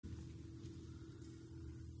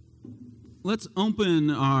Let's open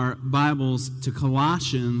our Bibles to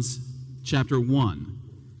Colossians chapter 1.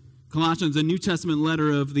 Colossians, a New Testament letter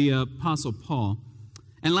of the Apostle Paul.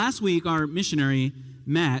 And last week, our missionary,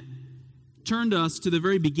 Matt, turned us to the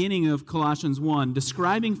very beginning of Colossians 1,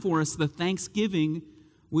 describing for us the thanksgiving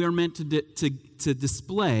we are meant to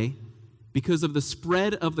display because of the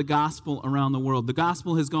spread of the gospel around the world. The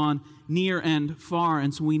gospel has gone near and far,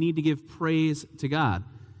 and so we need to give praise to God.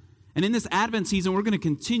 And in this Advent season, we're going to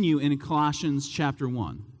continue in Colossians chapter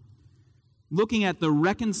 1, looking at the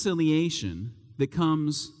reconciliation that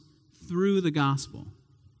comes through the gospel,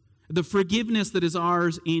 the forgiveness that is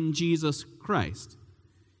ours in Jesus Christ,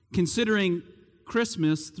 considering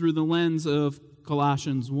Christmas through the lens of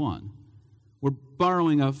Colossians 1. We're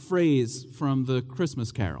borrowing a phrase from the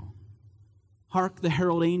Christmas carol. Hark the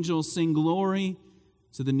herald angels sing glory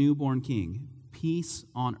to the newborn King, peace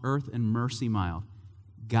on earth and mercy mild,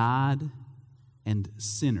 God and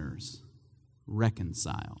sinners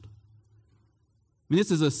reconciled. I mean,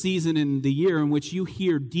 this is a season in the year in which you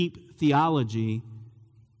hear deep theology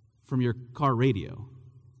from your car radio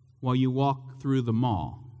while you walk through the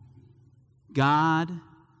mall. God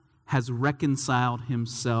has reconciled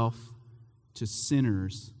himself to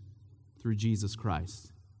sinners through Jesus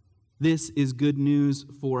Christ. This is good news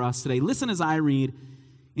for us today. Listen as I read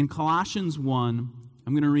in Colossians 1.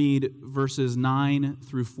 I'm going to read verses 9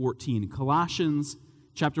 through 14. Colossians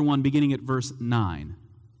chapter 1, beginning at verse 9.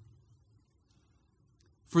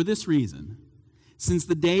 For this reason, since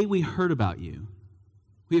the day we heard about you,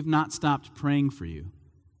 we have not stopped praying for you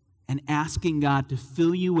and asking God to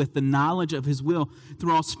fill you with the knowledge of his will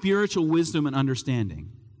through all spiritual wisdom and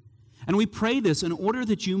understanding. And we pray this in order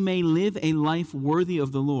that you may live a life worthy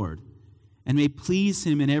of the Lord and may please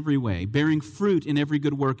him in every way, bearing fruit in every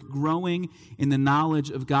good work, growing in the knowledge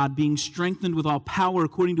of God, being strengthened with all power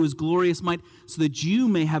according to his glorious might, so that you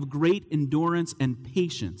may have great endurance and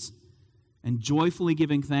patience, and joyfully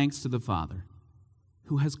giving thanks to the Father,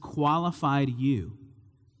 who has qualified you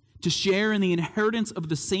to share in the inheritance of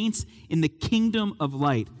the saints in the kingdom of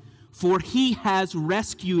light. For he has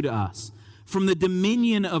rescued us from the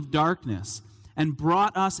dominion of darkness and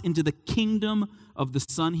brought us into the kingdom of the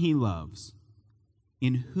Son he loves,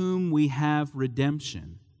 in whom we have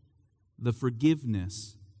redemption, the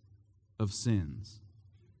forgiveness of sins.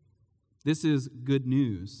 This is good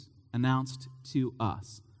news announced to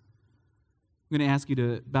us. I'm going to ask you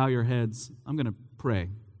to bow your heads. I'm going to pray.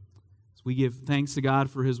 So we give thanks to God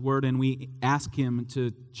for his word, and we ask him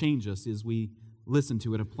to change us as we listen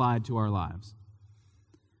to it applied to our lives.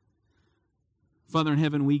 Father in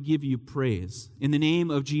heaven, we give you praise in the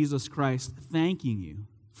name of Jesus Christ, thanking you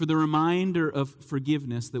for the reminder of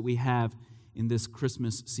forgiveness that we have in this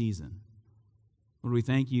Christmas season. Lord, we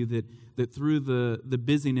thank you that through the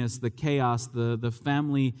busyness, the chaos, the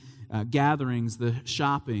family gatherings, the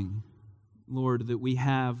shopping, Lord, that we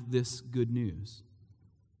have this good news.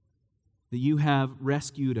 That you have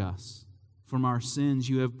rescued us from our sins.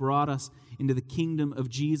 You have brought us into the kingdom of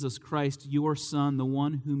Jesus Christ, your Son, the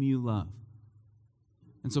one whom you love.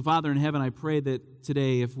 And so, Father in heaven, I pray that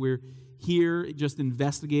today, if we're here just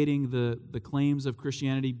investigating the claims of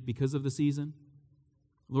Christianity because of the season,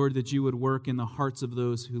 Lord, that you would work in the hearts of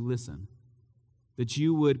those who listen, that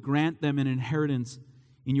you would grant them an inheritance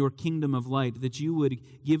in your kingdom of light, that you would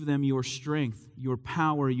give them your strength, your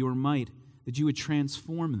power, your might, that you would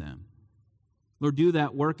transform them. Lord, do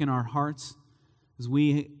that work in our hearts as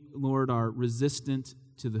we, Lord, are resistant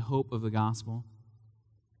to the hope of the gospel.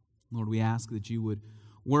 Lord, we ask that you would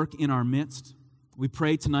work in our midst. We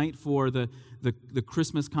pray tonight for the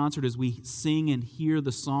Christmas concert as we sing and hear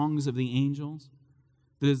the songs of the angels.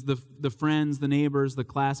 That as the friends, the neighbors, the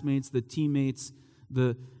classmates, the teammates,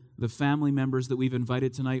 the family members that we've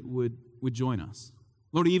invited tonight would join us.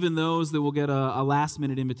 Lord, even those that will get a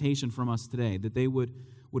last-minute invitation from us today, that they would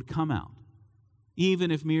come out.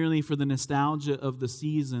 Even if merely for the nostalgia of the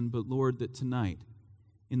season, but Lord, that tonight,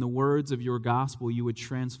 in the words of your gospel, you would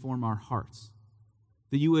transform our hearts.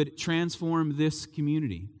 That you would transform this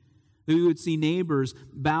community. That we would see neighbors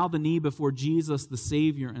bow the knee before Jesus, the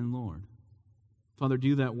Savior and Lord. Father,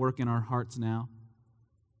 do that work in our hearts now.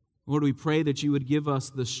 Lord, we pray that you would give us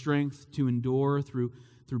the strength to endure through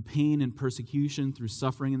pain and persecution, through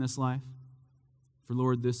suffering in this life. For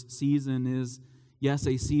Lord, this season is, yes,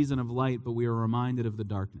 a season of light, but we are reminded of the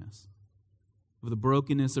darkness, of the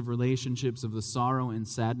brokenness of relationships, of the sorrow and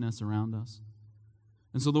sadness around us.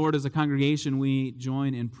 And so, Lord, as a congregation, we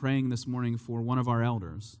join in praying this morning for one of our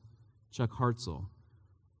elders, Chuck Hartzell.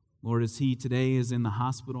 Lord, as he today is in the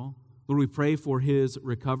hospital, Lord, we pray for his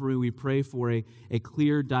recovery. We pray for a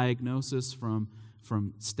clear diagnosis from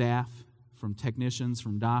staff, from technicians,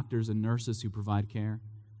 from doctors and nurses who provide care.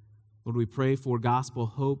 Lord, we pray for gospel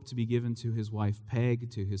hope to be given to his wife, Peg,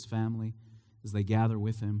 to his family as they gather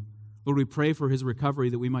with him. Lord, we pray for his recovery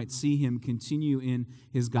that we might see him continue in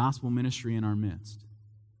his gospel ministry in our midst.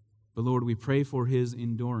 But Lord, we pray for his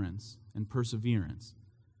endurance and perseverance.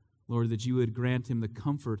 Lord, that you would grant him the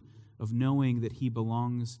comfort of knowing that he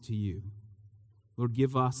belongs to you. Lord,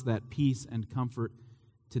 give us that peace and comfort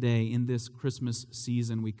today in this Christmas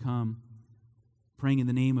season. We come praying in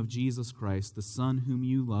the name of Jesus Christ, the Son whom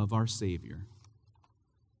you love, our Savior.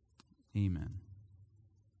 Amen.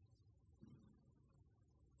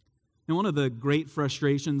 Now, one of the great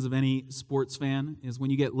frustrations of any sports fan is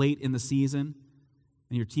when you get late in the season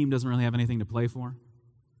and your team doesn't really have anything to play for. I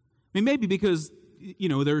mean, maybe because,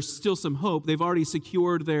 there's still some hope. They've already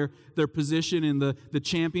secured their position in the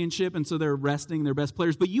championship, and so they're resting their best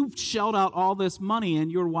players. But you've shelled out all this money,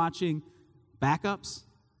 and you're watching backups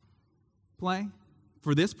play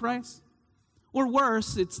for this price? Or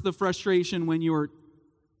worse, it's the frustration when your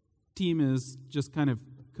team is just kind of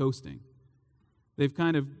coasting. They've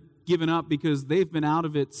kind of given up because they've been out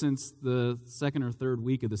of it since the second or third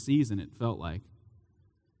week of the season, it felt like.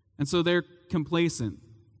 And so they're complacent.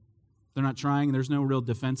 They're not trying. There's no real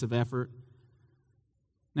defensive effort.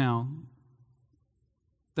 Now,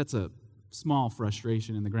 that's a small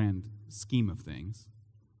frustration in the grand scheme of things,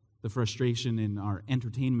 the frustration in our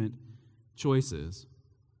entertainment choices.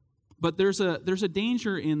 But there's a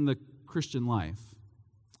danger in the Christian life,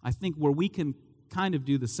 I think, where we can kind of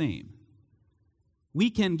do the same. We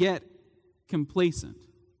can get complacent.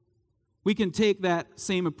 We can take that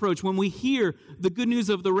same approach. When we hear the good news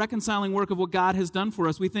of the reconciling work of what God has done for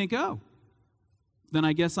us, we think, oh, then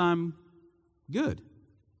I guess I'm good.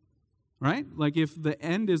 Right? Like if the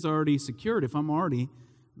end is already secured, if I'm already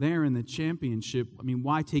there in the championship,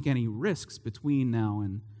 why take any risks between now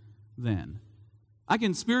and then? I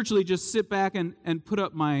can spiritually just sit back and put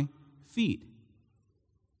up my feet.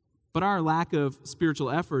 But our lack of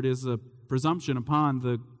spiritual effort is a presumption upon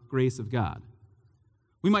the grace of God.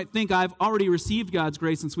 We might think I've already received God's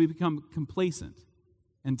grace, and so we become complacent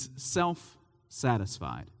and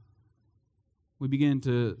self-satisfied. We begin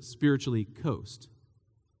to spiritually coast.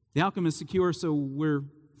 The outcome is secure, so we're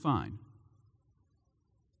fine.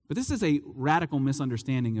 But this is a radical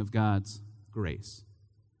misunderstanding of God's grace.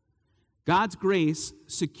 God's grace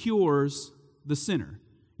secures the sinner.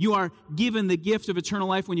 You are given the gift of eternal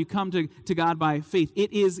life when you come to God by faith.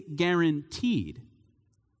 It is guaranteed.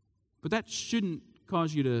 But that shouldn't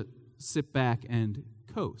cause you to sit back and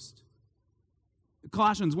coast.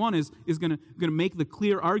 Colossians 1 is going to make the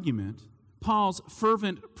clear argument. Paul's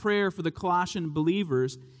fervent prayer for the Colossian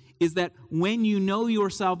believers is that when you know your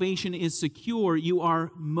salvation is secure, you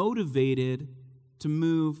are motivated to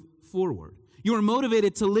move forward. You are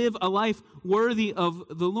motivated to live a life worthy of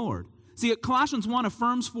the Lord. See, Colossians 1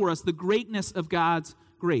 affirms for us the greatness of God's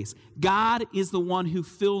grace. God is the one who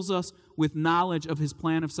fills us with knowledge of his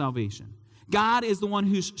plan of salvation. God is the one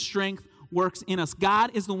whose strength works in us.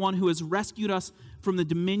 God is the one who has rescued us from the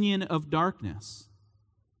dominion of darkness.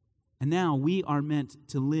 And now we are meant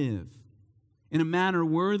to live in a manner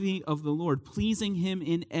worthy of the Lord, pleasing him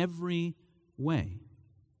in every way.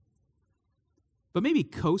 But maybe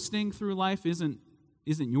coasting through life isn't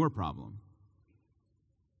your problem.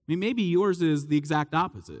 Maybe yours is the exact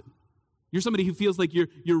opposite. You're somebody who feels like you're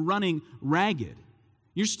running ragged.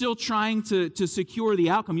 You're still trying to secure the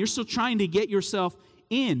outcome. You're still trying to get yourself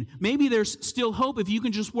in. Maybe there's still hope if you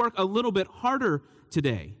can just work a little bit harder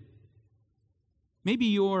today. Maybe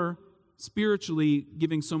you're spiritually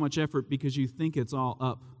giving so much effort because you think it's all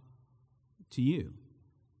up to you.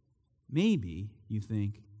 Maybe you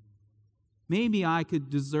think, maybe I could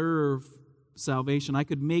deserve salvation. I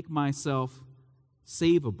could make myself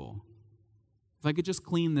savable if I could just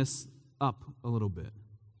clean this up a little bit.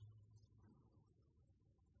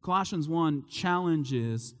 Colossians 1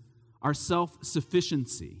 challenges our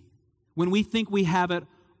self-sufficiency. When we think we have it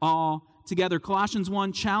all together, Colossians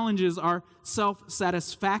 1 challenges our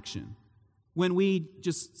self-satisfaction. When we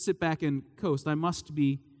just sit back and coast, I must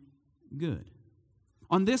be good.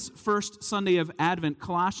 On this first Sunday of Advent,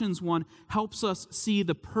 Colossians 1 helps us see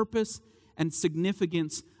the purpose and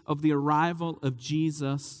significance of the arrival of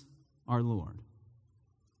Jesus, our Lord.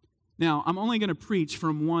 Now, I'm only going to preach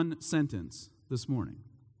from one sentence this morning.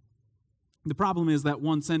 The problem is that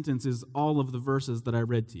one sentence is all of the verses that I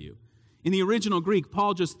read to you. In the original Greek,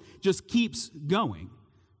 Paul just keeps going.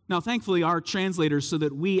 Now, thankfully, our translators, so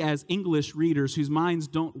that we as English readers whose minds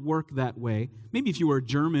don't work that way, maybe if you were a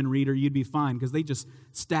German reader, you'd be fine, because they just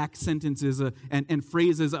stack sentences and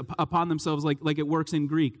phrases upon themselves like it works in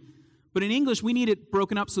Greek. But in English, we need it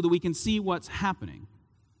broken up so that we can see what's happening.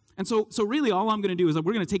 And so really all I'm going to do is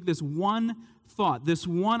we're going to take this one thought, this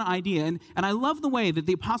one idea. And I love the way that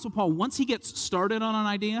the Apostle Paul, once he gets started on an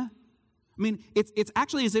idea, I mean, it's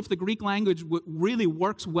actually as if the Greek language really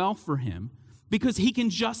works well for him because he can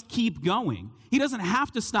just keep going. He doesn't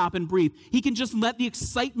have to stop and breathe. He can just let the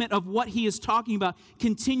excitement of what he is talking about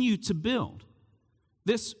continue to build.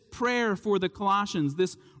 This prayer for the Colossians,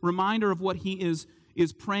 this reminder of what he is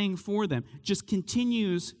praying for them, just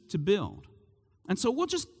continues to build. And so we'll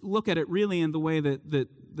just look at it really in the way that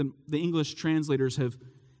the English translators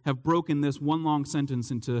have broken this one long sentence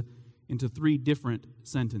into three different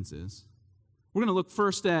sentences. We're going to look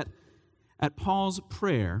first at Paul's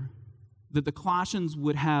prayer that the Colossians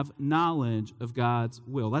would have knowledge of God's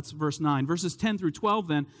will. That's verse 9. Verses 10 through 12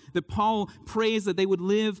 then, that Paul prays that they would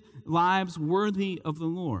live lives worthy of the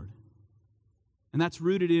Lord. And that's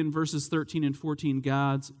rooted in verses 13 and 14,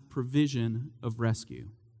 God's provision of rescue.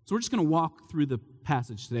 So we're just going to walk through the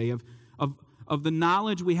passage today of the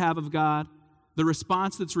knowledge we have of God, the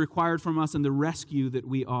response that's required from us, and the rescue that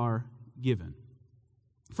we are given.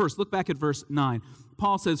 First, look back at verse 9.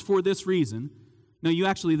 Paul says, for this reason. Now, you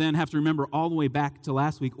actually then have to remember all the way back to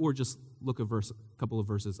last week, or just look a couple of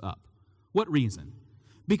verses up. What reason?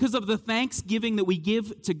 Because of the thanksgiving that we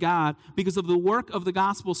give to God, because of the work of the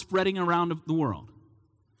gospel spreading around the world.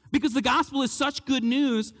 Because the gospel is such good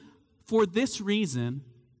news, for this reason,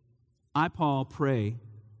 I, Paul, pray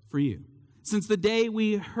for you. Since the day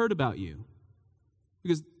we heard about you.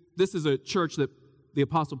 Because this is a church that the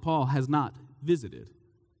Apostle Paul has not visited.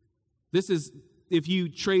 This is, if you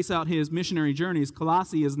trace out his missionary journeys,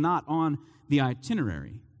 Colossae is not on the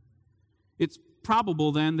itinerary. It's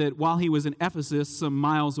probable then that while he was in Ephesus, some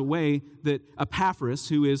miles away, that Epaphras,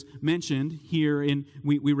 who is mentioned here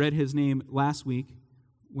we read his name last week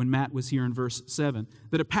when Matt was here in verse 7,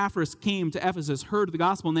 that Epaphras came to Ephesus, heard the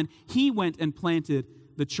gospel, and then he went and planted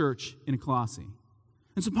the church in Colossae.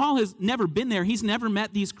 And so Paul has never been there. He's never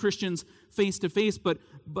met these Christians face to face, but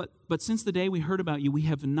since the day we heard about you, we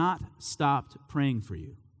have not stopped praying for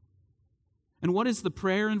you. And what is the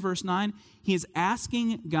prayer in verse 9? He is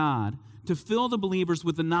asking God to fill the believers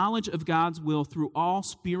with the knowledge of God's will through all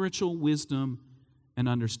spiritual wisdom and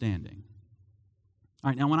understanding.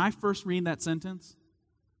 All right, now when I first read that sentence,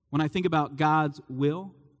 when I think about God's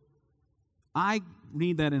will, I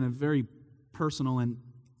read that in a very personal and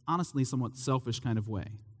honestly somewhat selfish kind of way.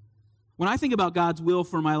 When I think about God's will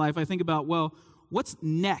for my life, I think about, well, what's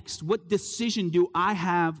next? What decision do I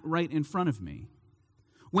have right in front of me?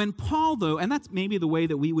 When Paul, though, and that's maybe the way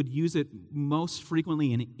that we would use it most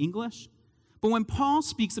frequently in English, but when Paul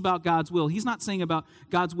speaks about God's will, he's not saying about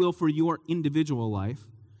God's will for your individual life,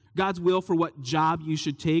 God's will for what job you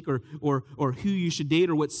should take or who you should date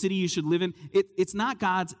or what city you should live in. It's not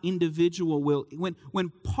God's individual will. When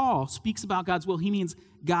Paul speaks about God's will, he means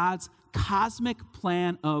God's cosmic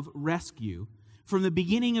plan of rescue from the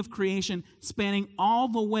beginning of creation, spanning all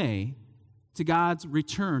the way to God's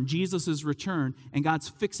return, Jesus' return, and God's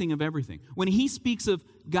fixing of everything. When he speaks of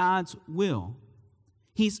God's will,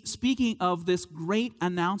 he's speaking of this great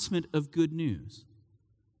announcement of good news.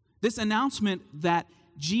 This announcement that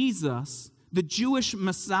Jesus, the Jewish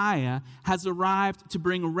Messiah, has arrived to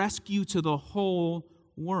bring rescue to the whole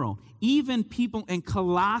world. Even people in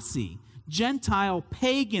Colossae, Gentile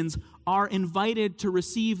pagans, are invited to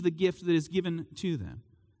receive the gift that is given to them.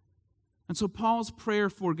 And so Paul's prayer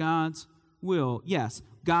for God's will, yes,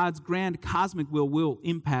 God's grand cosmic will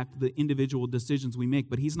impact the individual decisions we make,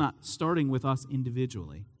 but he's not starting with us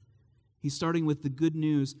individually. He's starting with the good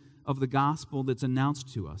news of the gospel that's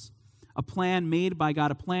announced to us. A plan made by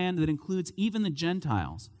God, a plan that includes even the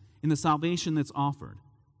Gentiles in the salvation that's offered.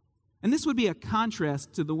 And this would be a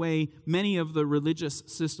contrast to the way many of the religious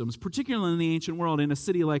systems, particularly in the ancient world, in a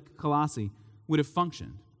city like Colossae, would have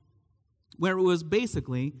functioned, where it was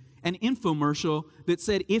basically an infomercial that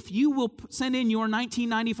said, if you will send in your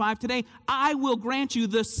 1995 today, I will grant you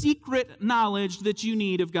the secret knowledge that you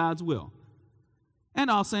need of God's will.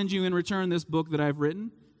 And I'll send you in return this book that I've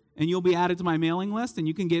written, and you'll be added to my mailing list, and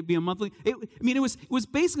you can be a monthly. It was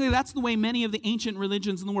basically, that's the way many of the ancient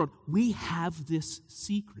religions in the world. We have this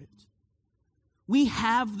secret. We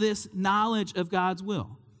have this knowledge of God's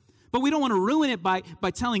will. But we don't want to ruin it by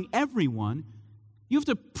telling everyone. You have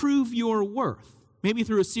to prove your worth, maybe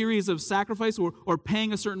through a series of sacrifice or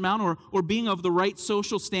paying a certain amount or being of the right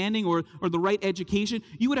social standing or the right education.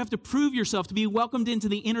 You would have to prove yourself to be welcomed into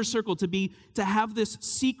the inner circle, to have this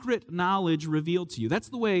secret knowledge revealed to you. That's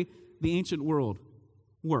the way the ancient world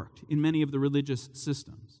worked in many of the religious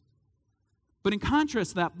systems. But in contrast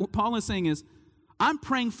to that, what Paul is saying is, I'm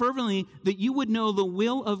praying fervently that you would know the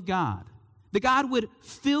will of God, that God would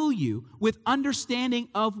fill you with understanding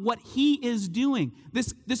of what He is doing.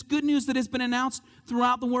 This good news that has been announced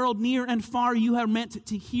throughout the world, near and far, you are meant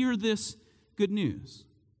to hear this good news.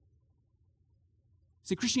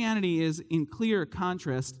 See, Christianity is in clear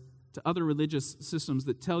contrast to other religious systems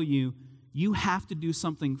that tell you you have to do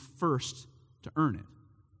something first to earn it,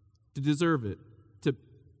 to deserve it, to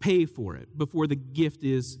pay for it before the gift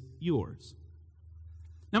is yours.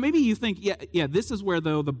 Now, maybe you think, yeah, this is where,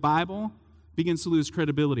 though, the Bible begins to lose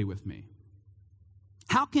credibility with me.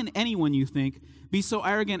 How can anyone, you think, be so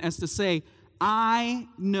arrogant as to say, I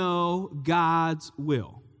know God's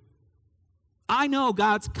will. I know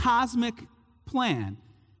God's cosmic plan,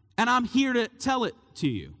 and I'm here to tell it to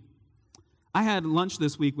you. I had lunch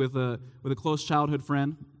this week with a close childhood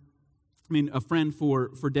friend. I mean, a friend for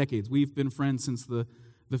decades. We've been friends since the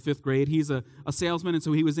fifth grade. He's a salesman, and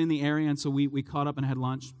so he was in the area, and so we caught up and had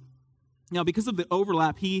lunch. Now, because of the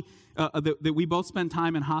overlap, that we both spend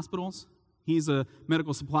time in hospitals. He's a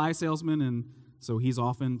medical supply salesman, and so he's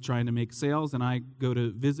often trying to make sales, and I go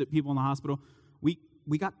to visit people in the hospital.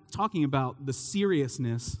 We got talking about the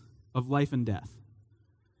seriousness of life and death.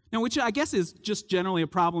 Now, which I guess is just generally a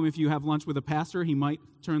problem if you have lunch with a pastor. He might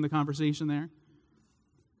turn the conversation there.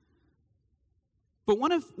 But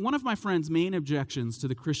one of my friend's main objections to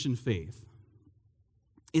the Christian faith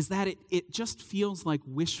is that it just feels like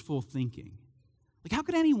wishful thinking. Like, how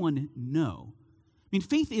could anyone know? I mean,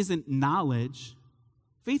 faith isn't knowledge.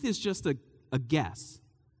 Faith is just a guess,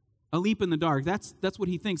 a leap in the dark. That's what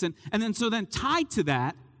he thinks. And then tied to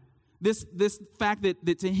that, this fact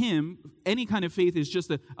that to him, any kind of faith is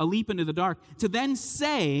just a leap into the dark, to then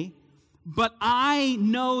say, but I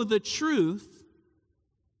know the truth,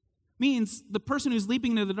 means the person who's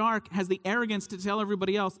leaping into the dark has the arrogance to tell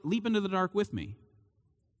everybody else, leap into the dark with me.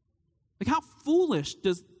 Like, how foolish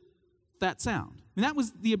does that sound? And that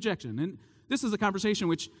was the objection. And this is a conversation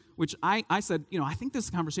which I said, I think this is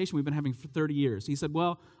a conversation we've been having for 30 years. He said,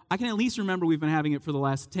 well, I can at least remember we've been having it for the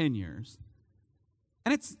last 10 years.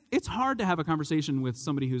 And it's hard to have a conversation with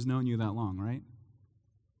somebody who's known you that long, right?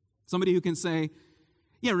 Somebody who can say,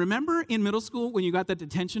 yeah, remember in middle school when you got that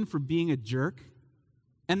detention for being a jerk?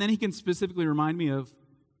 And then he can specifically remind me of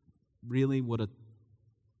really what a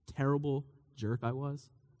terrible jerk I was.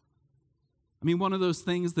 I mean, one of those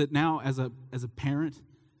things that now as a parent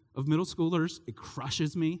of middle schoolers, it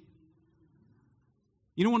crushes me.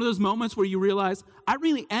 You know, one of those moments where you realize, I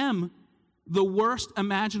really am the worst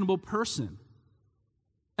imaginable person.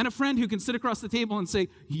 And a friend who can sit across the table and say,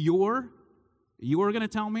 you're going to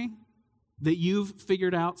tell me that you've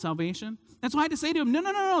figured out salvation? And so I had to say to him, no,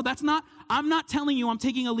 I'm not telling you I'm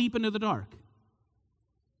taking a leap into the dark.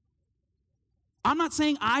 I'm not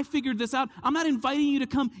saying I figured this out. I'm not inviting you to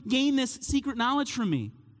come gain this secret knowledge from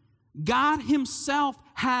me. God Himself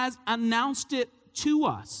has announced it to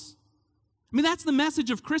us. I mean, that's the message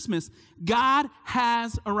of Christmas. God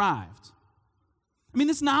has arrived. I mean,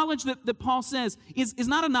 this knowledge that Paul says is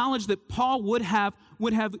not a knowledge that Paul would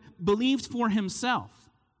have believed for himself.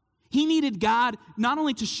 He needed God not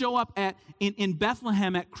only to show up in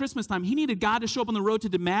Bethlehem at Christmas time, he needed God to show up on the road to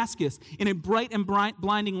Damascus in a bright and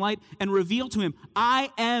blinding light and reveal to him,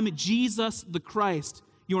 I am Jesus the Christ,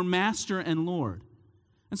 your master and Lord.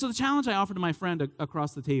 And so the challenge I offered to my friend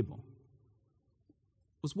across the table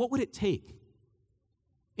was, what would it take?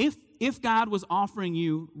 If God was offering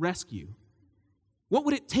you rescue, what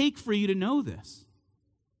would it take for you to know this?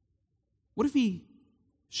 What if He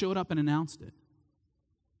showed up and announced it?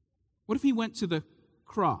 What if He went to the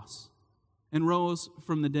cross and rose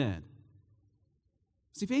from the dead?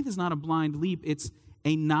 See, faith is not a blind leap. It's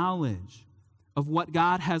a knowledge of what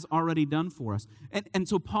God has already done for us. And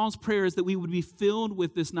so Paul's prayer is that we would be filled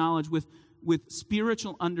with this knowledge, with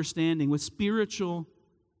spiritual understanding, with spiritual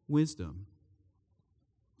wisdom.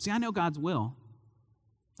 See, I know God's will,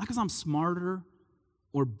 not because I'm smarter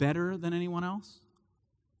or better than anyone else.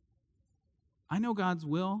 I know God's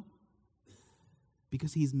will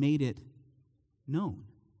because He's made it known.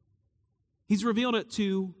 He's revealed it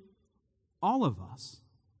to all of us.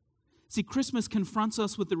 See, Christmas confronts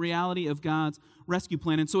us with the reality of God's rescue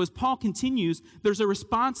plan. And so as Paul continues, there's a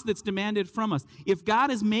response that's demanded from us. If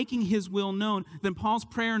God is making His will known, then Paul's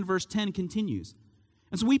prayer in verse 10 continues.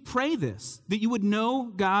 And so we pray this, that you would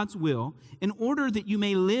know God's will in order that you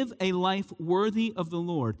may live a life worthy of the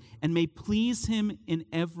Lord and may please Him in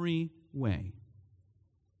every way.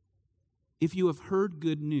 If you have heard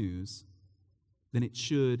good news, then it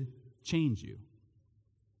should change you.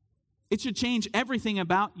 It should change everything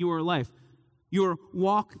about your life, your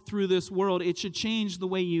walk through this world. It should change the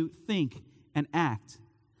way you think and act.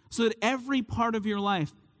 so that every part of your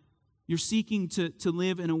life you're seeking to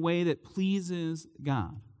live in a way that pleases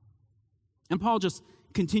God. And Paul just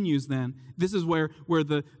continues then. This is where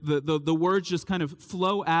the words just kind of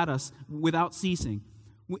flow at us without ceasing.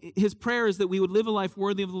 His prayer is that we would live a life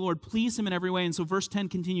worthy of the Lord, please Him in every way. And so verse 10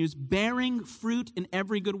 continues, bearing fruit in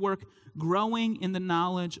every good work, growing in the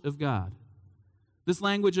knowledge of God. This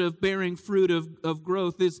language of bearing fruit, of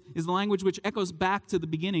growth, is the language which echoes back to the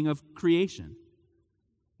beginning of creation,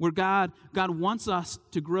 where God wants us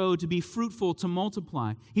to grow, to be fruitful, to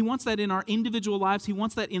multiply. He wants that in our individual lives. He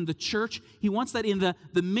wants that in the church. He wants that in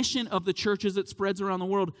the mission of the church as it spreads around the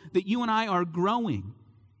world, that you and I are growing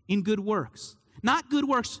in good works. Not good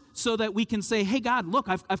works so that we can say, hey, God, look,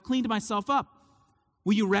 I've cleaned myself up.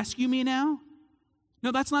 Will you rescue me now?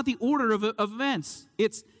 No, that's not the order of events.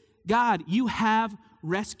 It's, God, you have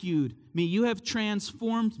rescued me. You have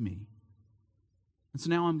transformed me. And so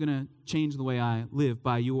now I'm going to change the way I live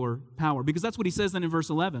by your power. Because that's what he says then in verse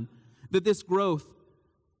 11, that this growth,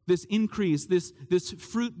 this increase, this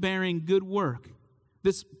fruit-bearing good work,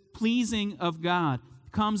 this pleasing of God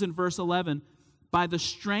comes in verse 11 by the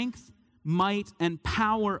strength, might, and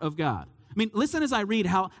power of God. I mean, listen as I read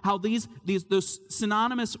how those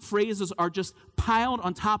synonymous phrases are just piled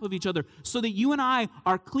on top of each other so that you and I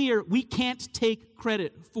are clear we can't take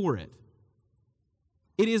credit for it.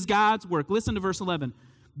 It is God's work. Listen to verse 11.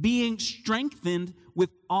 Being strengthened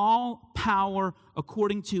with all power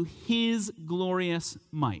according to His glorious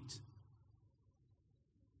might.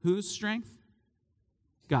 Whose strength?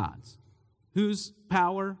 God's. Whose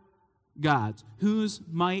power? God's. Whose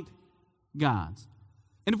might? God's.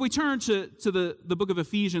 And if we turn to the book of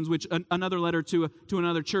Ephesians, which another letter to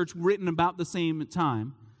another church written about the same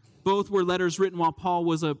time, both were letters written while Paul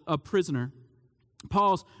was a prisoner.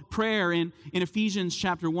 Paul's prayer in Ephesians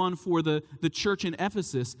chapter 1 for the church in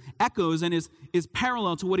Ephesus echoes and is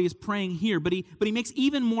parallel to what he is praying here, but he makes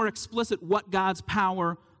even more explicit what God's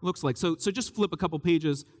power looks like. So just flip a couple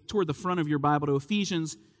pages toward the front of your Bible to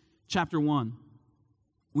Ephesians chapter 1.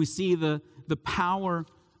 We see the power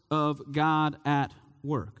of God at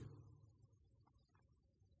work.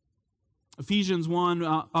 Ephesians 1,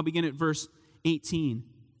 I'll begin at verse 18.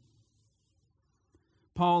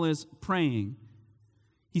 Paul is praying.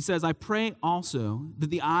 He says, I pray also that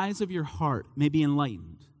the eyes of your heart may be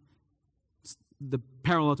enlightened. It's the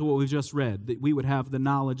parallel to what we've just read, that we would have the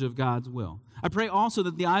knowledge of God's will. I pray also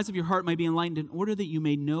that the eyes of your heart may be enlightened in order that you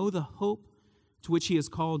may know the hope to which He has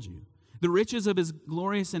called you, the riches of His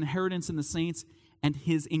glorious inheritance in the saints, and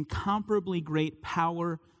His incomparably great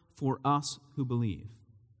power for us who believe.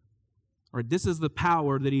 All right, this is the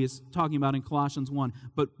power that he is talking about in Colossians 1.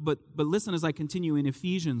 But listen as I continue in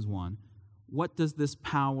Ephesians 1. What does this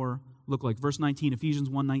power look like? Verse 19, Ephesians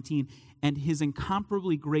 1:19. And His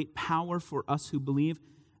incomparably great power for us who believe,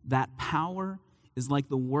 that power is like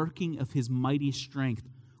the working of His mighty strength,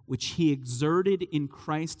 which He exerted in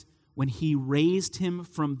Christ when He raised Him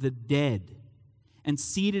from the dead and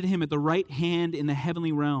seated Him at the right hand in the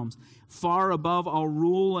heavenly realms, far above all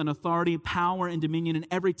rule and authority, power and dominion, and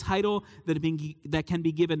every title that can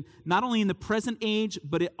be given, not only in the present age,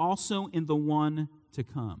 but also in the one to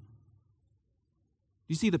come.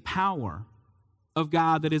 You see the power of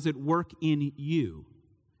God that is at work in you.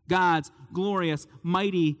 God's glorious,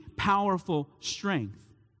 mighty, powerful strength.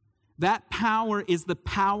 That power is the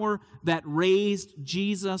power that raised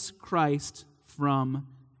Jesus Christ from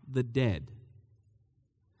the dead.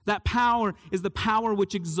 That power is the power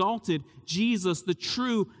which exalted Jesus, the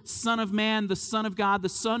true Son of Man, the Son of God, the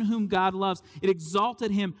Son whom God loves. It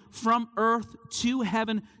exalted Him from earth to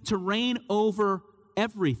heaven to reign over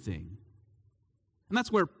everything. And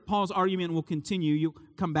that's where Paul's argument will continue. You'll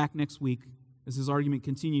come back next week as his argument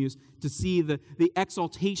continues to see the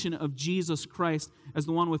exaltation of Jesus Christ as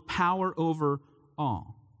the one with power over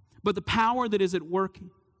all. But the power that is at work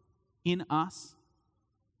in us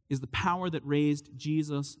is the power that raised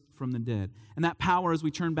Jesus from the dead. And that power, as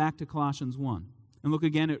we turn back to Colossians 1, and look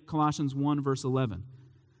again at Colossians 1, verse 11,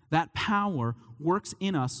 that power works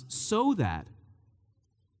in us so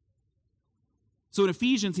in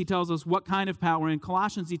Ephesians, he tells us what kind of power. In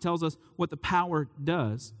Colossians, he tells us what the power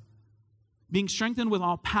does. Being strengthened with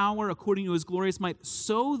all power according to His glorious might,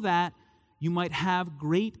 so that you might have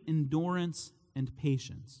great endurance and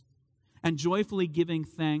patience, and joyfully giving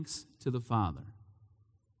thanks to the Father.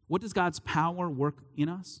 What does God's power work in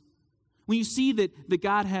us? When you see that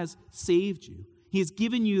God has saved you, He has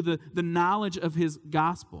given you the knowledge of His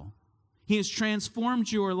gospel, He has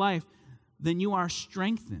transformed your life, then you are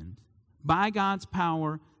strengthened by God's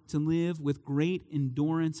power to live with great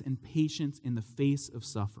endurance and patience in the face of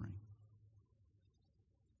suffering.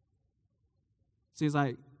 See, as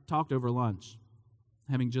I talked over lunch,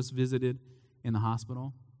 having just visited in the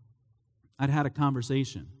hospital. I'd had a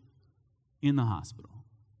conversation in the hospital.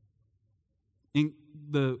 And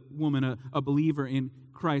the woman, a believer in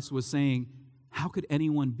Christ, was saying, how could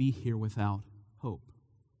anyone be here without hope?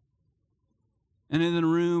 And in the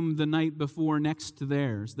room the night before next to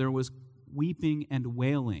theirs, there was weeping and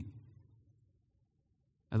wailing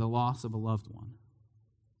at the loss of a loved one.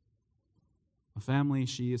 A family,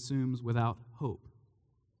 she assumes, without hope.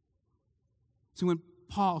 So when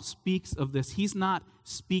Paul speaks of this, he's not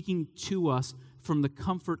speaking to us from the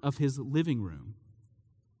comfort of his living room.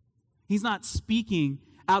 He's not speaking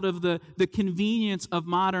out of the convenience of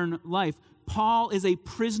modern life. Paul is a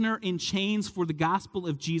prisoner in chains for the gospel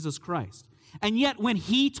of Jesus Christ. And yet when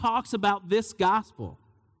he talks about this gospel,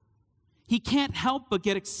 he can't help but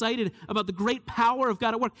get excited about the great power of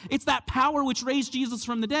God at work. It's that power which raised Jesus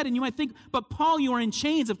from the dead. And you might think, but Paul, you are in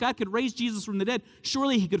chains. If God could raise Jesus from the dead,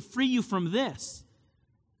 surely he could free you from this.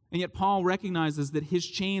 And yet Paul recognizes that his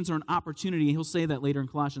chains are an opportunity. He'll say that later in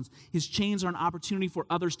Colossians. His chains are an opportunity for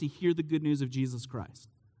others to hear the good news of Jesus Christ.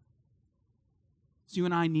 So you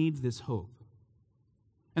and I need this hope.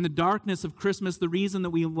 And the darkness of Christmas, the reason that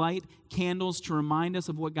we light candles to remind us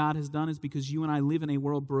of what God has done is because you and I live in a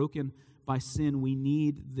world broken by sin. We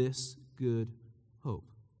need this good hope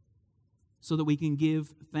so that we can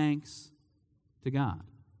give thanks to God.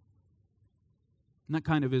 And that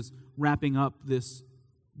kind of is wrapping up this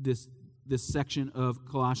section of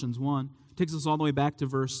Colossians 1. It takes us all the way back to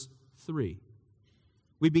verse 3.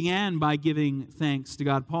 We began by giving thanks to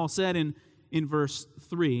God. Paul said in verse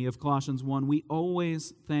 3 of Colossians 1, we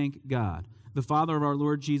always thank God, the Father of our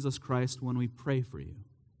Lord Jesus Christ, when we pray for you.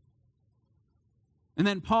 And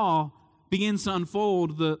then Paul begins to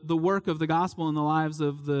unfold the work of the gospel in the lives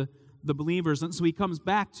of the believers. And so he comes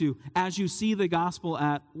back to, as you see the gospel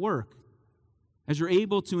at work, as you're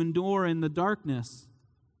able to endure in the darkness,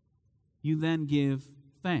 you then give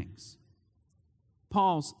thanks.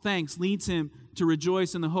 Paul's thanks leads him to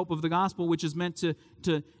rejoice in the hope of the gospel, which is meant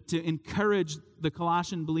to encourage the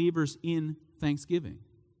Colossian believers in thanksgiving.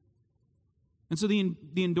 And so the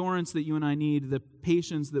endurance that you and I need, the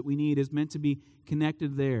patience that we need, is meant to be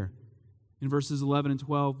connected there in verses 11 and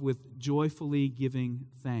 12 with joyfully giving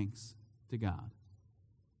thanks to God,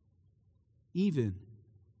 even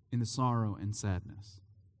in the sorrow and sadness,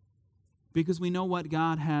 because we know what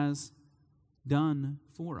God has done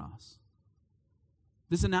for us.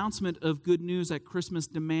 This announcement of good news at Christmas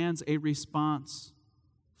demands a response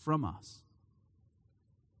from us.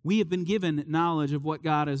 We have been given knowledge of what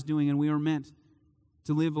God is doing, and we are meant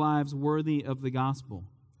to live lives worthy of the gospel,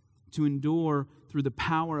 to endure through the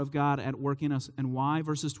power of God at work in us. And why?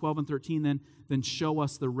 Verses 12 and 13 then show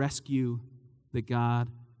us the rescue that God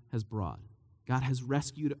has brought. God has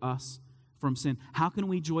rescued us from sin. How can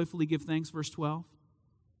we joyfully give thanks? Verse 12.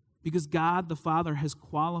 Because God the Father has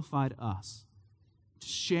qualified us to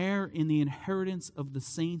share in the inheritance of the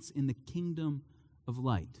saints in the kingdom of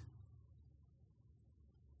light.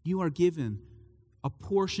 You are given a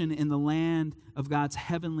portion in the land of God's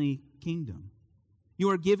heavenly kingdom. You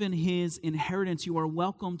are given His inheritance. You are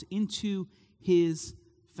welcomed into His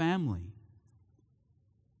family.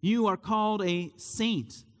 You are called a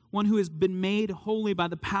saint, one who has been made holy by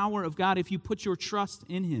the power of God if you put your trust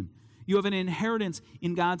in Him. You have an inheritance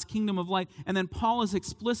in God's kingdom of light. And then Paul is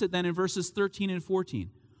explicit then in verses 13 and 14.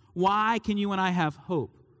 Why can you and I have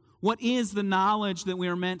hope? What is the knowledge that we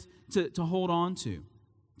are meant to hold on to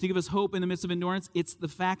give us hope in the midst of endurance? It's the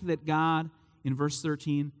fact that God, in verse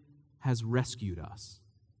 13, has rescued us.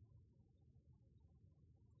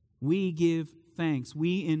 We give thanks.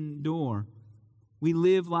 We endure. We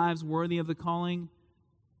live lives worthy of the calling.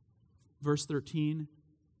 Verse 13,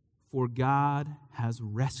 for God has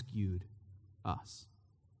rescued us.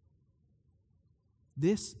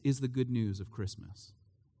 This is the good news of Christmas.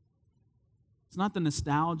 It's not the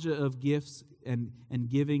nostalgia of gifts and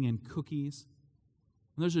giving and cookies.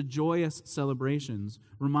 Those are joyous celebrations,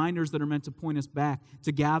 reminders that are meant to point us back,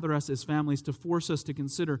 to gather us as families, to force us to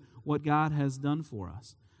consider what God has done for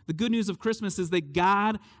us. The good news of Christmas is that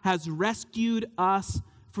God has rescued us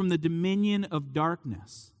from the dominion of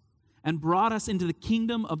darkness and brought us into the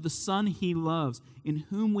kingdom of the Son He loves, in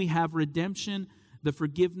whom we have redemption, the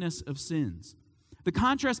forgiveness of sins. The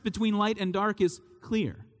contrast between light and dark is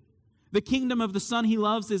clear. The kingdom of the Son He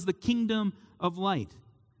loves is the kingdom of light.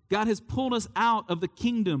 God has pulled us out of the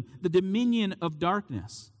kingdom, the dominion of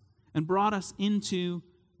darkness, and brought us into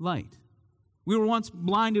light. We were once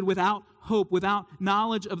blinded without hope, without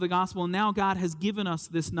knowledge of the gospel, and now God has given us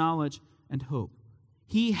this knowledge and hope.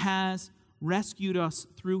 He has rescued us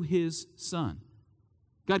through His Son.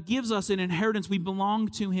 God gives us an inheritance. We belong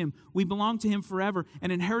to Him. We belong to Him forever.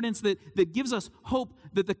 An inheritance that gives us hope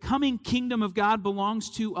that the coming kingdom of God belongs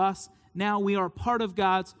to us now. We are part of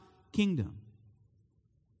God's kingdom.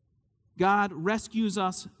 God rescues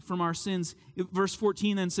us from our sins. Verse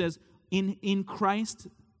 14 then says, in Christ,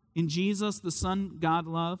 in Jesus, the Son God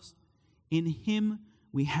loves, in Him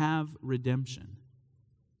we have redemption.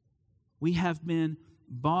 We have been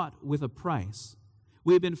bought with a price.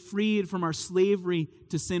 We have been freed from our slavery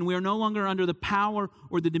to sin. We are no longer under the power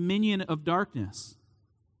or the dominion of darkness.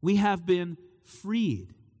 We have been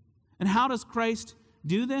freed. And how does Christ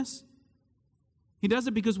do this? He does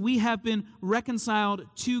it because we have been reconciled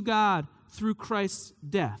to God through Christ's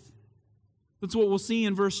death. That's what we'll see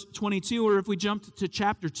in verse 22, or if we jump to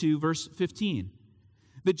chapter 2, verse 15.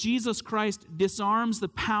 That Jesus Christ disarms the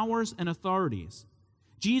powers and authorities.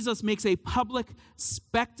 Jesus makes a public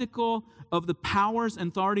spectacle of the powers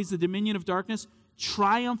and authorities, the dominion of darkness,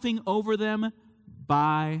 triumphing over them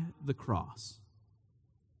by the cross.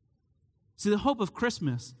 See, the hope of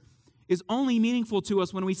Christmas is only meaningful to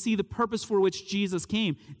us when we see the purpose for which Jesus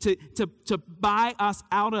came, to buy us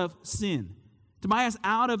out of sin, to buy us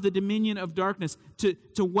out of the dominion of darkness,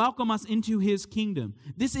 to welcome us into His kingdom.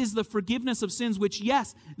 This is the forgiveness of sins, which,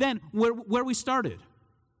 yes, then where we started.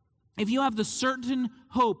 If you have the certain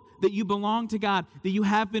hope that you belong to God, that you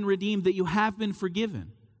have been redeemed, that you have been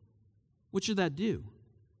forgiven, what should that do?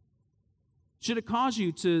 Should it cause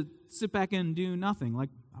you to sit back and do nothing? Like,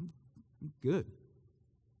 I'm good.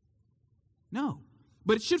 No.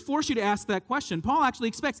 But it should force you to ask that question. Paul actually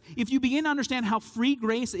expects, if you begin to understand how free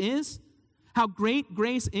grace is, how great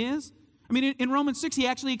grace is, I mean, in Romans 6, he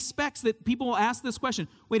actually expects that people will ask this question,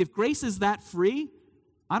 wait, if grace is that free,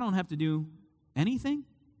 I don't have to do anything?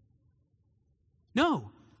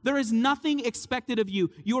 No. There is nothing expected of you.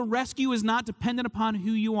 Your rescue is not dependent upon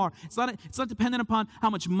who you are. It's not dependent upon how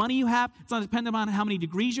much money you have. It's not dependent upon how many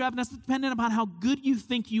degrees you have. And it's dependent upon how good you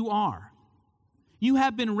think you are. You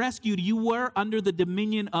have been rescued. You were under the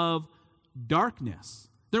dominion of darkness.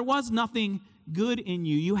 There was nothing good in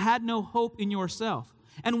you. You had no hope in yourself.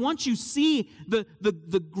 And once you see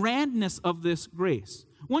the grandness of this grace,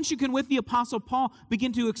 once you can, with the Apostle Paul,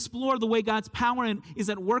 begin to explore the way God's power is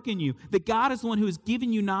at work in you, that God is the one who has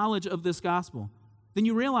given you knowledge of this gospel, then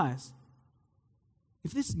you realize,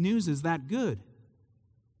 if this news is that good,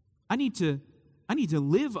 I need to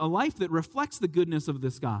live a life that reflects the goodness of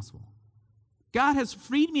this gospel. God has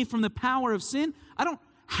freed me from the power of sin. I don't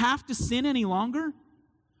have to sin any longer.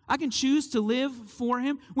 I can choose to live for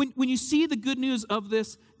Him. When you see the good news of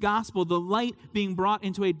this gospel, the light being brought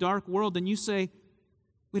into a dark world, then you say,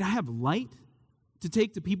 wait, I have light to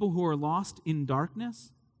take to people who are lost in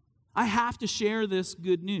darkness? I have to share this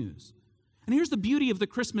good news. And here's the beauty of the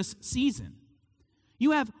Christmas season.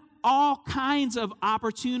 You have all kinds of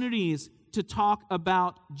opportunities to talk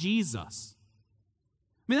about Jesus.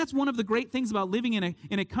 I mean, that's one of the great things about living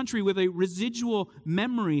in a country with a residual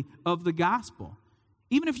memory of the gospel.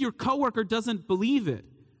 Even if your coworker doesn't believe it,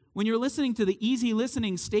 when you're listening to the easy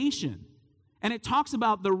listening station and it talks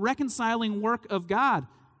about the reconciling work of God,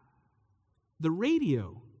 the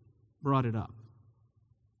radio brought it up.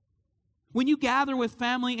 When you gather with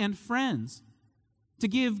family and friends to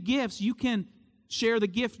give gifts, you can share the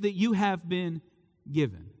gift that you have been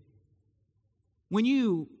given. When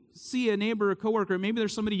you see a neighbor or coworker, maybe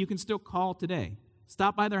there's somebody you can still call today.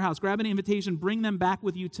 Stop by their house, grab an invitation, bring them back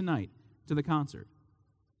with you tonight to the concert.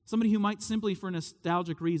 Somebody who might simply, for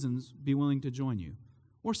nostalgic reasons, be willing to join you.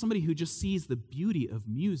 Or somebody who just sees the beauty of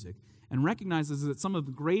music and recognizes that some of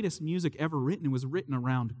the greatest music ever written was written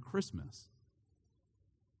around Christmas.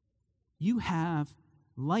 You have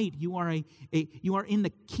light. You are in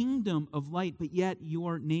the kingdom of light, but yet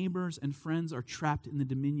your neighbors and friends are trapped in the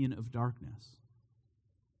dominion of darkness.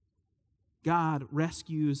 God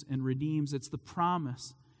rescues and redeems. It's the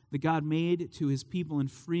promise that God made to His people in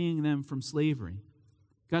freeing them from slavery.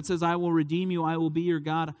 God says, I will redeem you. I will be your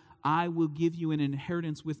God. I will give you an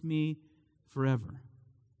inheritance with me forever.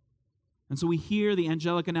 And so we hear the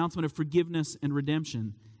angelic announcement of forgiveness and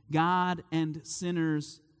redemption. God and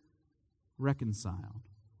sinners reconciled.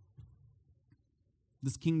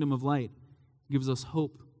 This kingdom of light gives us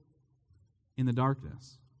hope in the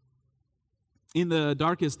darkness. In the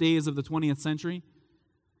darkest days of the 20th century,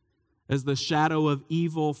 as the shadow of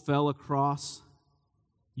evil fell across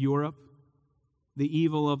Europe, the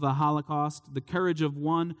evil of the Holocaust, the courage of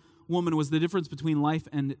one woman was the difference between life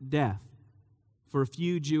and death for a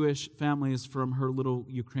few Jewish families from her little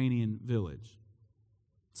Ukrainian village.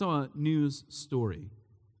 So a news story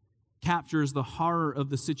captures the horror of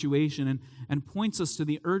the situation and points us to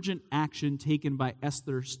the urgent action taken by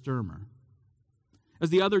Esther Sturmer. As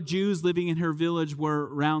the other Jews living in her village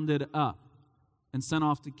were rounded up and sent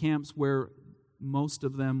off to camps where most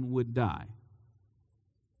of them would die,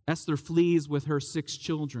 Esther flees with her 6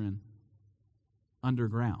 children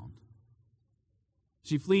underground.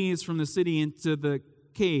 She flees from the city into the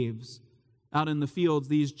caves out in the fields,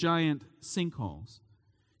 these giant sinkholes.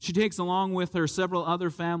 She takes along with her several other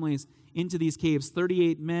families into these caves,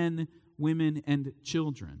 38 men, women, and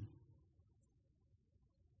children,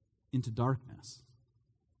 into darkness.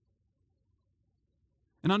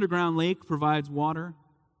 An underground lake provides water.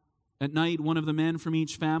 At night, one of the men from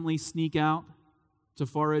each family sneak out to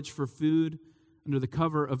forage for food under the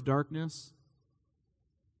cover of darkness.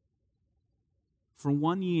 For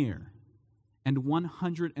 1 year and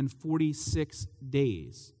 146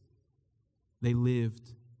 days, they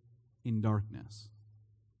lived in darkness.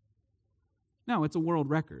 Now, it's a world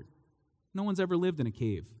record. No one's ever lived in a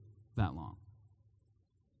cave that long.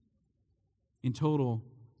 In total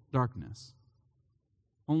darkness.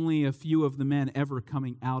 Only a few of the men ever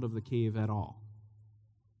coming out of the cave at all.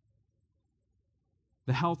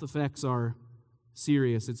 The health effects are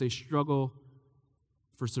serious. It's a struggle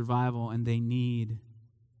for survival, and they need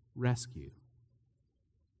rescue.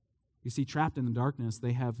 You see, trapped in the darkness,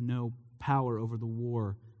 they have no power over the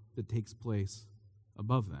war that takes place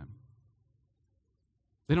above them.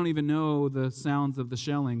 They don't even know the sounds of the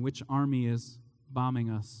shelling. Which army is bombing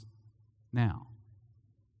us now?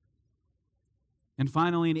 And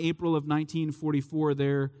finally, in April of 1944,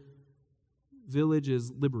 their village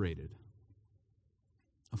is liberated.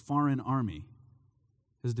 A foreign army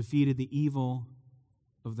has defeated the evil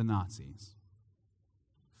of the Nazis.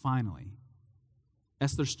 Finally,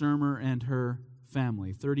 Esther Sturmer and her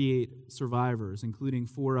family, 38 survivors, including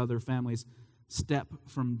 4 other families, step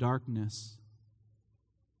from darkness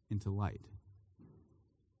into light.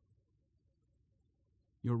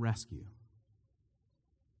 Your rescue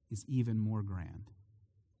is even more grand.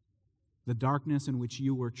 The darkness in which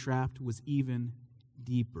you were trapped was even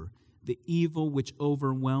deeper. The evil which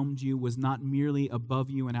overwhelmed you was not merely above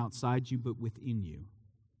you and outside you, but within you.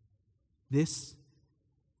 This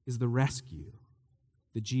is the rescue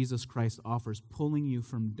that Jesus Christ offers, pulling you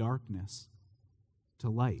from darkness to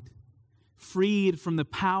light. Freed from the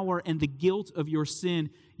power and the guilt of your sin,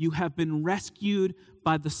 you have been rescued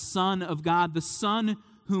by the Son of God, the Son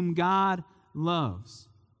whom God loves.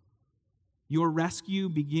 Your rescue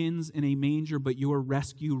begins in a manger, but your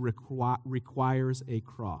rescue requires a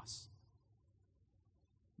cross.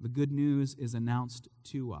 The good news is announced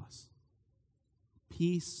to us.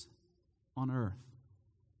 Peace on earth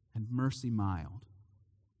and mercy mild.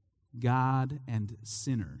 God and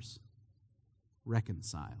sinners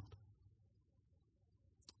reconciled.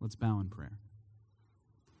 Let's bow in prayer.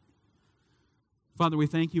 Father, we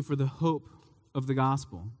thank you for the hope of the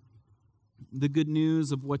gospel, the good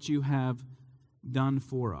news of what you have done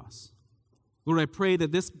for us. Lord, I pray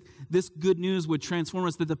that this good news would transform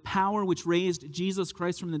us, that the power which raised Jesus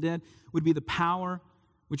Christ from the dead would be the power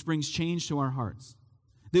which brings change to our hearts,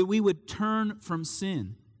 that we would turn from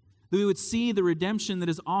sin, that we would see the redemption that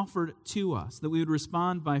is offered to us, that we would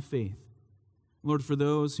respond by faith. Lord, for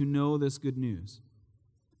those who know this good news,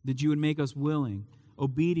 that you would make us willing,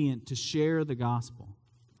 obedient to share the gospel.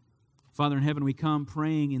 Father in heaven, we come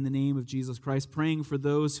praying in the name of Jesus Christ, praying for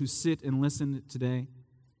those who sit and listen today,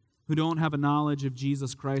 who don't have a knowledge of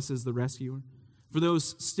Jesus Christ as the rescuer, for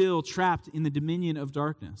those still trapped in the dominion of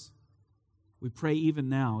darkness. We pray even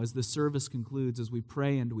now, as the service concludes, as we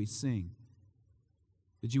pray and we sing,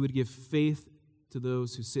 that you would give faith to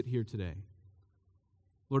those who sit here today.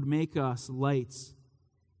 Lord, make us lights,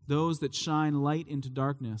 those that shine light into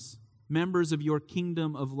darkness, members of your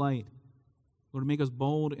kingdom of light. Lord, make us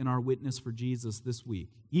bold in our witness for Jesus this week,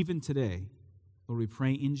 even today. Lord, we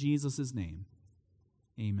pray in Jesus' name.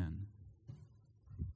 Amen.